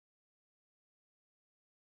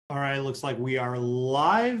All right, looks like we are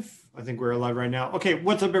live. I think we're live right now. Okay,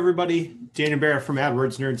 what's up, everybody? Dana Barrett from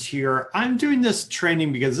AdWords Nerds here. I'm doing this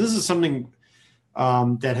training because this is something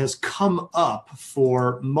that has come up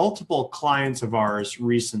for multiple clients of ours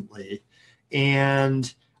recently.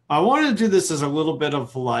 And I wanted to do this as a little bit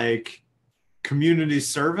of like community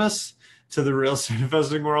service to the real estate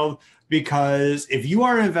investing world, because if you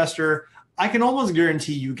are an investor, I can almost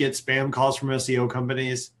guarantee you get spam calls from SEO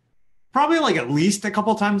companies probably like at least a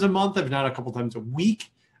couple times a month, if not a couple times a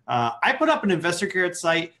week. I put up an investor carrot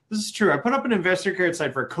site. This is true. I put up an investor carrot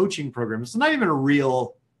site for a coaching program. It's not even a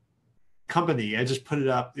real company. I just put it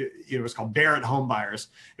up. It was called Barrett Home Buyers.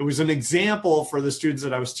 It was an example for the students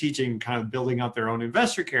that I was teaching, kind of building out their own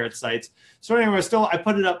investor carrot sites. So anyway, I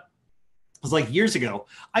put it up. It was like years ago.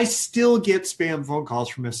 I still get spam phone calls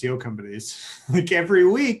from SEO companies like every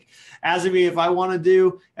week, asking me if I want to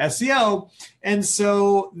do SEO. And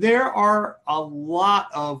so there are a lot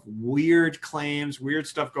of weird claims, weird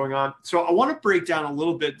stuff going on. So I want to break down a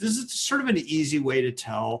little bit. This is sort of an easy way to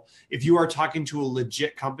tell if you are talking to a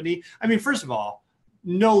legit company. I mean, first of all,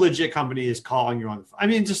 no legit company is calling you on the phone. I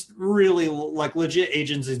mean, just really like legit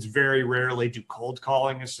agencies very rarely do cold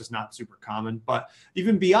calling. It's just not super common. But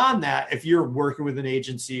even beyond that, if you're working with an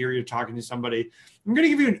agency or you're talking to somebody, I'm going to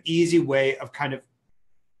give you an easy way of kind of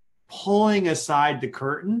pulling aside the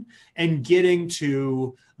curtain and getting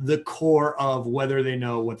to the core of whether they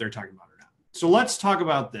know what they're talking about or not. So let's talk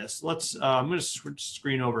about this. I'm going to switch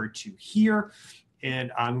screen over to here,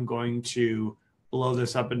 and I'm going to blow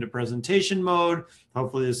this up into presentation mode.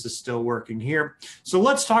 Hopefully this is still working here. So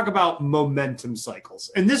let's talk about momentum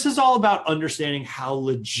cycles. And this is all about understanding how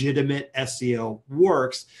legitimate SEO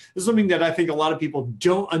works. This is something that I think a lot of people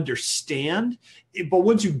don't understand, but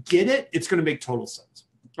once you get it, it's going to make total sense.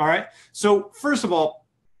 All right. So first of all,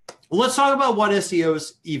 let's talk about what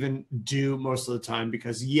SEOs even do most of the time,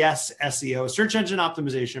 because yes, SEO, search engine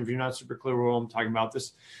optimization, if you're not super clear what I'm talking about,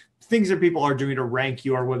 this things that people are doing to rank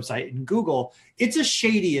your website in Google, it's a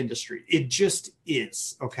shady industry. It just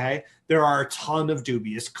is, okay? There are a ton of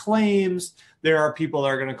dubious claims. There are people that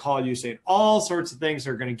are going to call you saying all sorts of things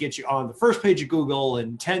that are going to get you on the first page of Google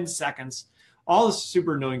in 10 seconds, all this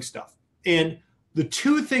super annoying stuff. And the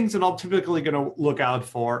two things that I'm typically going to look out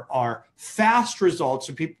for are fast results,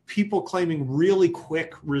 so people claiming really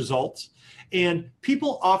quick results, and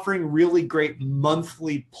people offering really great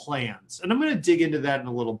monthly plans. And I'm going to dig into that in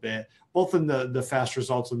a little bit, both in the fast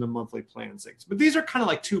results and the monthly plans things. But these are kind of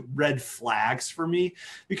like two red flags for me,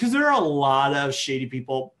 because there are a lot of shady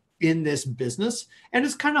people in this business. And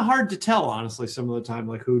it's kind of hard to tell, honestly, some of the time,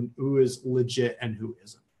 like who is legit and who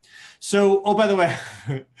isn't. So, oh, by the way,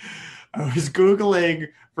 I was Googling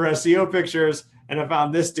for SEO pictures and I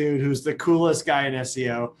found this dude who's the coolest guy in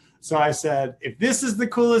SEO. So I said, if this is the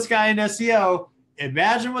coolest guy in SEO,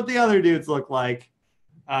 imagine what the other dudes look like.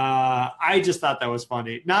 I just thought that was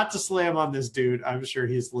funny. Not to slam on this dude. I'm sure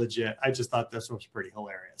he's legit. I just thought this was pretty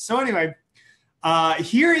hilarious. So anyway,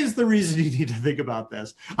 here is the reason you need to think about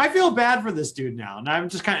this. I feel bad for this dude now, and I'm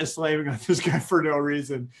just kind of slamming on this guy for no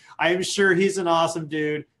reason. I am sure he's an awesome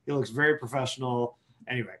dude. He looks very professional.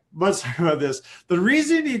 Anyway, let's talk about this. The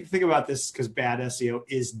reason you need to think about this is because bad SEO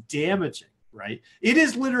is damaging, right? It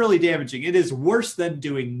is literally damaging. It is worse than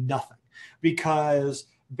doing nothing, because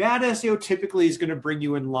bad SEO typically is going to bring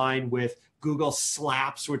you in line with Google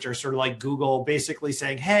slaps, which are sort of like Google basically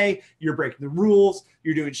saying, hey, you're breaking the rules,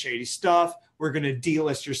 you're doing shady stuff, we're going to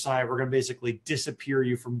delist your site, we're going to basically disappear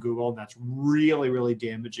you from Google. And that's really, really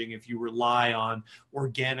damaging if you rely on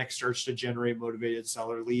organic search to generate motivated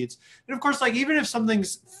seller leads. And of course, like even if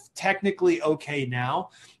something's technically okay now,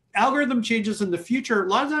 algorithm changes in the future a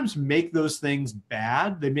lot of times make those things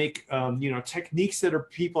bad. They make techniques that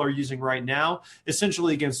people are using right now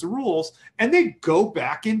essentially against the rules, and they go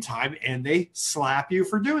back in time and they slap you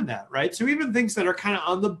for doing that, right? So even things that are kind of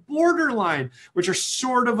on the borderline, which are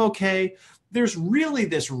sort of okay, there's really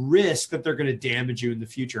this risk that they're going to damage you in the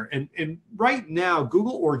future. And right now,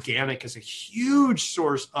 Google Organic is a huge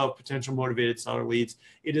source of potential motivated seller leads.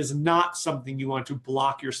 It is not something you want to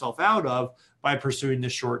block yourself out of by pursuing the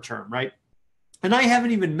short term, right? And I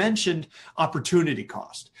haven't even mentioned opportunity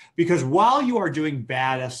cost, because while you are doing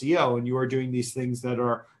bad SEO and you are doing these things that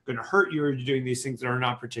are going to hurt you, or you're doing these things that are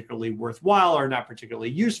not particularly worthwhile or not particularly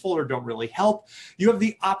useful or don't really help, you have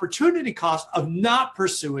the opportunity cost of not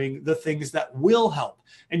pursuing the things that will help.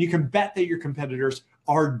 And you can bet that your competitors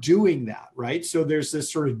are doing that, right? So there's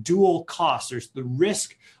this sort of dual cost. There's the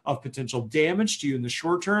risk of potential damage to you in the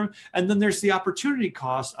short term, and then there's the opportunity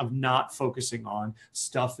cost of not focusing on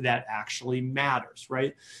stuff that actually matters,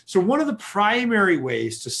 right? So one of the primary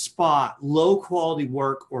ways to spot low quality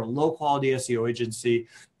work or a low quality SEO agency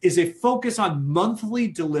is a focus on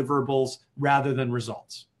monthly deliverables rather than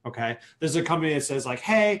results. Okay. There's a company that says like,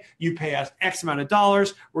 hey, you pay us X amount of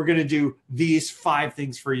dollars. We're going to do these 5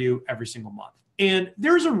 things for you every single month. And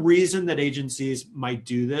there's a reason that agencies might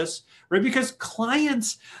do this, right? Because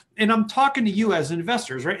clients, and I'm talking to you as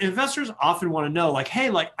investors, right? Investors often want to know like, hey,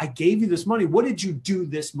 like I gave you this money. What did you do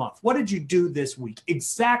this month? What did you do this week?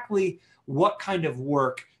 Exactly what kind of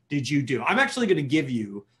work did you do? I'm actually going to give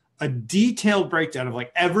you a detailed breakdown of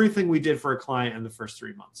like everything we did for a client in the first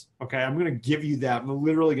 3 months. Okay. I'm going to give you that. I'm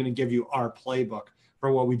literally going to give you our playbook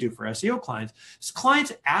for what we do for SEO clients. So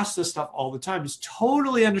clients ask this stuff all the time. It's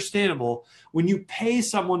totally understandable. When you pay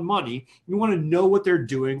someone money, you want to know what they're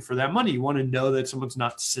doing for that money. You want to know that someone's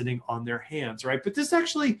not sitting on their hands, right? But this is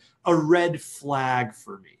actually a red flag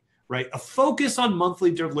for me, right? A focus on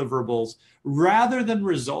monthly deliverables rather than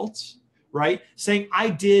results, right? Saying I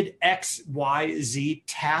did X, Y, Z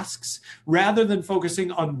tasks rather than focusing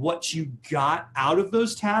on what you got out of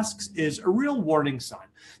those tasks is a real warning sign,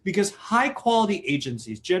 because high quality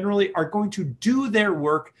agencies generally are going to do their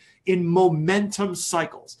work in momentum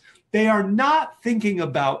cycles. They are not thinking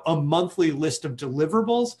about a monthly list of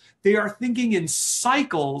deliverables. They are thinking in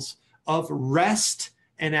cycles of rest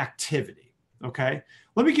and activity. Okay.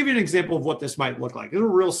 Let me give you an example of what this might look like. It's a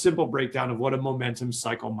real simple breakdown of what a momentum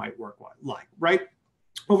cycle might work like, right?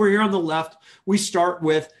 Over here on the left, we start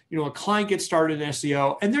with, a client gets started in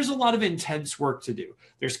SEO, and there's a lot of intense work to do.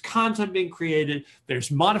 There's content being created.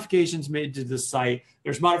 There's modifications made to the site.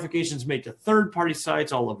 There's modifications made to third-party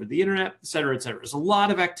sites all over the internet, et cetera, et cetera. There's a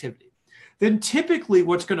lot of activity. Then typically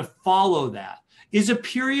what's going to follow that is a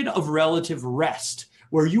period of relative rest,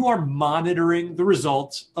 where you are monitoring the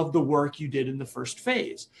results of the work you did in the first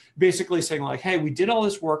phase. Basically saying like, hey, we did all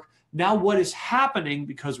this work. Now what is happening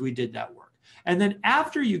because we did that work? And then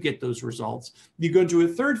after you get those results, you go into a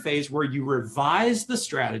third phase where you revise the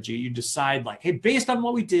strategy. You decide like, hey, based on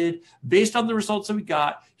what we did, based on the results that we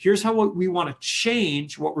got, here's how we want to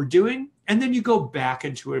change what we're doing. And then you go back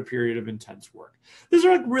into a period of intense work. These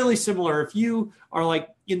are like really similar. If you are like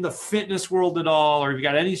in the fitness world at all, or you've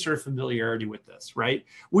got any sort of familiarity with this, right?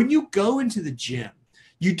 When you go into the gym,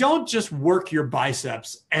 you don't just work your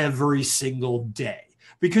biceps every single day,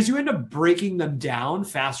 because you end up breaking them down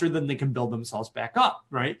faster than they can build themselves back up,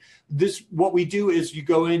 right? What we do is you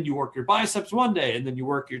go in, you work your biceps one day, and then you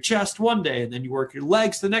work your chest one day, and then you work your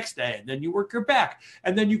legs the next day, and then you work your back,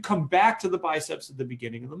 and then you come back to the biceps at the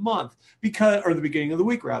beginning of the month, or the beginning of the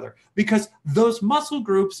week rather, because those muscle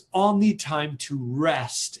groups all need time to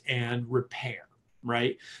rest and repair,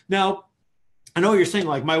 right? Now, I know what you're saying,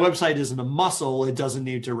 like my website isn't a muscle, it doesn't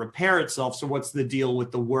need to repair itself. So what's the deal with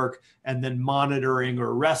the work and then monitoring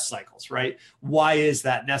or rest cycles, right? Why is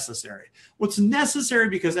that necessary? What's necessary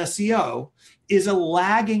because SEO is a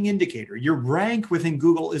lagging indicator. Your rank within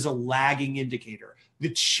Google is a lagging indicator.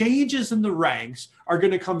 The changes in the ranks are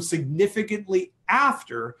going to come significantly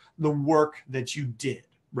after the work that you did.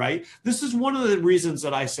 Right? This is one of the reasons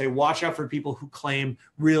that I say watch out for people who claim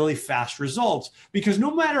really fast results, because no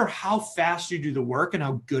matter how fast you do the work and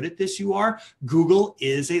how good at this you are, Google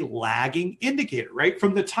is a lagging indicator, right?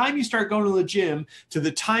 From the time you start going to the gym to the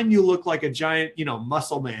time you look like a giant,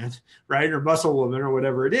 muscle man, right? Or muscle woman or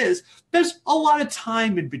whatever it is, there's a lot of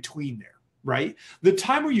time in between there. Right? The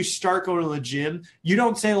time where you start going to the gym, you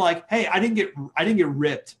don't say like, hey, I didn't get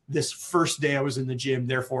ripped this first day I was in the gym,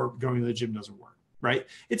 therefore going to the gym doesn't work. Right?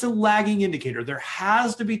 It's a lagging indicator. There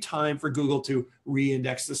has to be time for Google to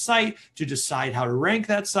re-index the site, to decide how to rank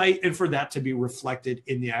that site, and for that to be reflected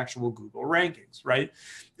in the actual Google rankings, right?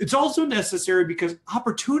 It's also necessary because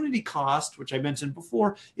opportunity cost, which I mentioned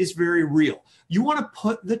before, is very real. You want to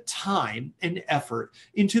put the time and effort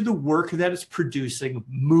into the work that is producing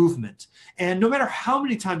movement. And no matter how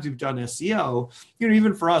many times you've done SEO,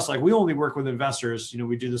 even for us, like we only work with investors,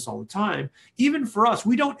 we do this all the time. Even for us,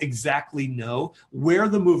 we don't exactly know where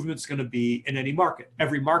the movement's going to be in any market.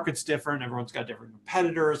 Every market's different. Everyone's got different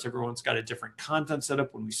competitors. Everyone's got a different content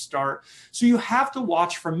setup when we start. So you have to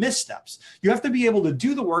watch for missteps. You have to be able to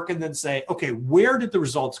do the work and then say, okay, where did the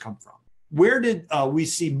results come from? Where did we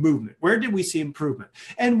see movement? Where did we see improvement?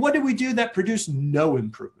 And what did we do that produced no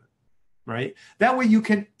improvement, right? That way you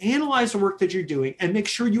can analyze the work that you're doing and make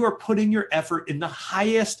sure you are putting your effort in the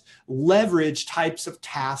highest leverage types of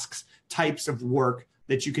tasks, types of work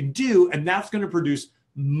that you can do. And that's going to produce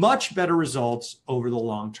much better results over the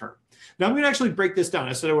long term. Now I'm going to actually break this down.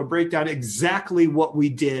 I said I would break down exactly what we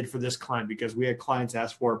did for this client because we had clients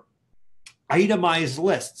ask for itemized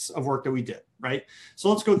lists of work that we did, right? So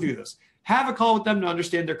let's go through this. Have a call with them to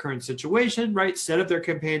understand their current situation, right? Set up their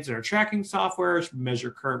campaigns in our tracking software,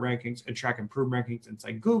 measure current rankings and track improved rankings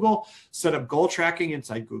inside Google, set up goal tracking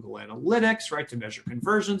inside Google Analytics, right? To measure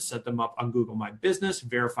conversions, set them up on Google My Business,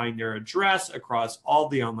 verifying their address across all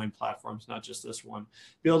the online platforms, not just this one.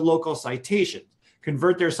 Build local citations,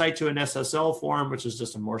 convert their site to an SSL form, which is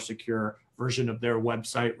just a more secure version of their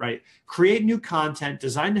website, right? Create new content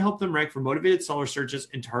designed to help them rank for motivated seller searches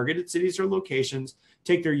in targeted cities or locations.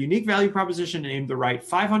 Take their unique value proposition and aim to write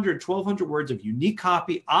 500, 1,200 words of unique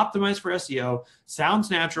copy, optimized for SEO, sounds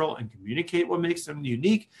natural, and communicate what makes them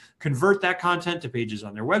unique. Convert that content to pages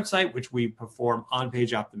on their website, which we perform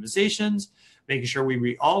on-page optimizations, making sure we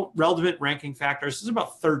read all relevant ranking factors. There's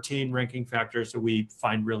about 13 ranking factors that we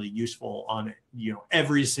find really useful on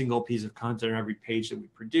every single piece of content or every page that we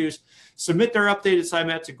produce. Submit their updated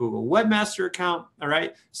sitemap to Google Webmaster account, all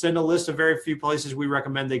right? Send a list of very few places we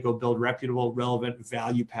recommend they go build reputable, relevant,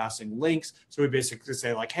 value-passing links. So we basically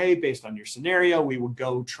say like, hey, based on your scenario, we would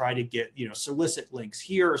go try to get, solicit links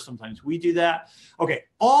here, or sometimes we do that. Okay,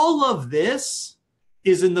 all of this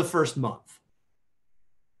is in the first month,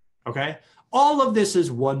 okay? All of this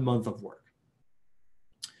is 1 month of work.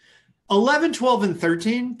 11, 12, and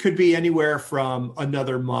 13 could be anywhere from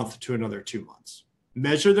another month to another 2 months.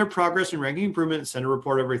 Measure their progress in ranking improvement and send a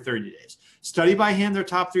report every 30 days. Study by hand their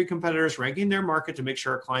top 3 competitors, ranking their market to make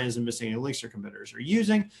sure our client isn't missing any links their competitors are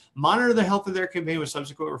using. Monitor the health of their campaign with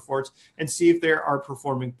subsequent reports and see if they are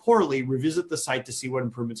performing poorly. Revisit the site to see what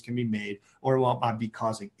improvements can be made or what might be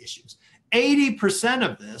causing issues. 80%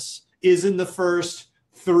 of this is in the first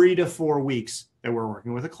 3 to 4 weeks that we're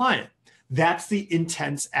working with a client. That's the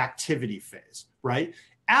intense activity phase, right?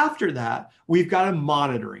 After that, we've got a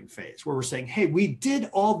monitoring phase where we're saying, hey, we did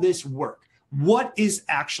all this work. What is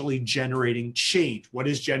actually generating change? What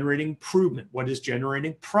is generating improvement? What is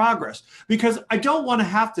generating progress? Because I don't want to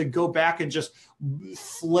have to go back and just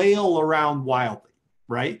flail around wildly,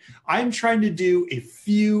 right? I'm trying to do a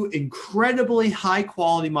few incredibly high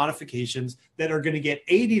quality modifications that are going to get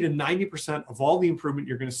 80 to 90% of all the improvement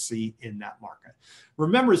you're going to see in that market.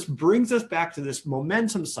 Remember, this brings us back to this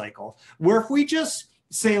momentum cycle where if we just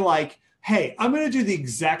say like, hey, I'm going to do the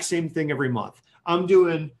exact same thing every month. I'm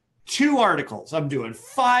doing 2 articles. I'm doing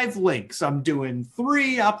 5 links. I'm doing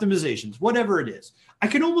 3 optimizations, whatever it is. I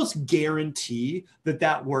can almost guarantee that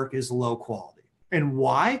that work is low quality. And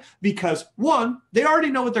why? Because 1, they already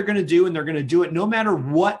know what they're going to do and they're going to do it no matter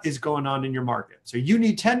what is going on in your market. So you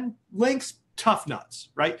need 10 links, tough nuts,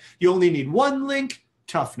 right? You only need 1 link,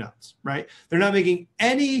 tough nuts, right? They're not making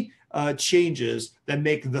any changes that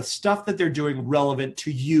make the stuff that they're doing relevant to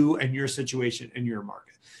you and your situation and your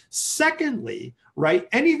market. Secondly, right,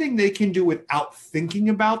 anything they can do without thinking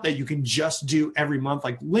about that you can just do every month,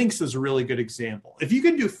 like links is a really good example. If you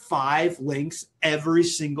can do 5 links every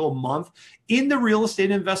single month in the real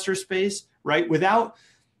estate investor space, right,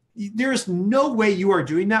 there's no way you are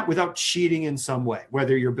doing that without cheating in some way,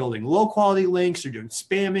 whether you're building low quality links, you're doing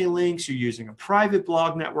spammy links, you're using a private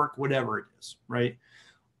blog network, whatever it is, right?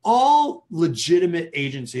 All legitimate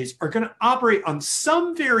agencies are going to operate on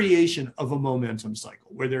some variation of a momentum cycle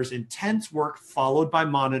where there's intense work followed by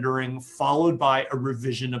monitoring, followed by a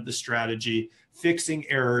revision of the strategy, fixing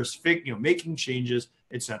errors, making changes,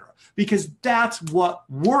 etc. Because that's what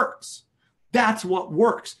works. That's what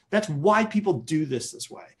works. That's why people do this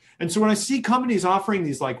way. And so when I see companies offering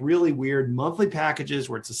these like really weird monthly packages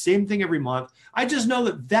where it's the same thing every month, I just know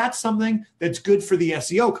that that's something that's good for the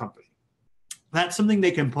SEO company. That's something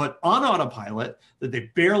they can put on autopilot that they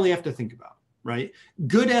barely have to think about, right?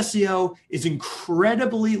 Good SEO is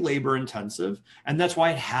incredibly labor intensive, and that's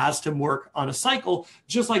why it has to work on a cycle,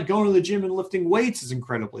 just like going to the gym and lifting weights is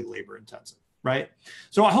incredibly labor intensive, right?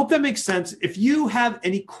 So I hope that makes sense. If you have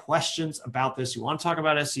any questions about this, you want to talk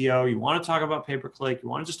about SEO, you want to talk about pay-per-click, you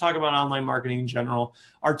want to just talk about online marketing in general,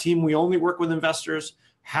 our team, we only work with investors.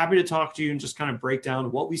 Happy to talk to you and just kind of break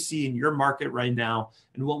down what we see in your market right now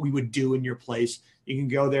and what we would do in your place. You can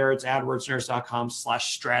go there. It's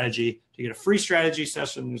adwordsnerds.com/strategy to get a free strategy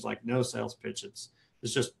session. There's like no sales pitch. It's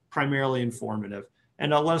just primarily informative.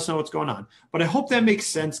 And let us know what's going on. But I hope that makes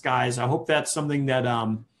sense, guys. I hope that's something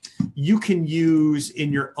that you can use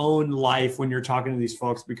in your own life when you're talking to these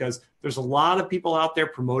folks, because there's a lot of people out there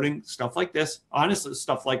promoting stuff like this, honestly,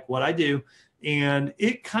 stuff like what I do. And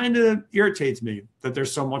it kind of irritates me that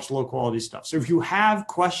there's so much low quality stuff. So if you have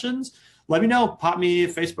questions, let me know. Pop me a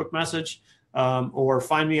Facebook message or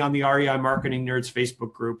find me on the REI Marketing Nerds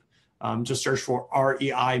Facebook group. Just search for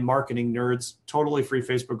REI Marketing Nerds, totally free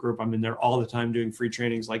Facebook group. I'm in there all the time doing free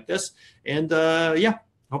trainings like this. And yeah,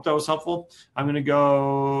 hope that was helpful. I'm going to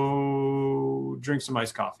go drink some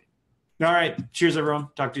iced coffee. All right. Cheers, everyone.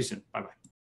 Talk to you soon. Bye-bye.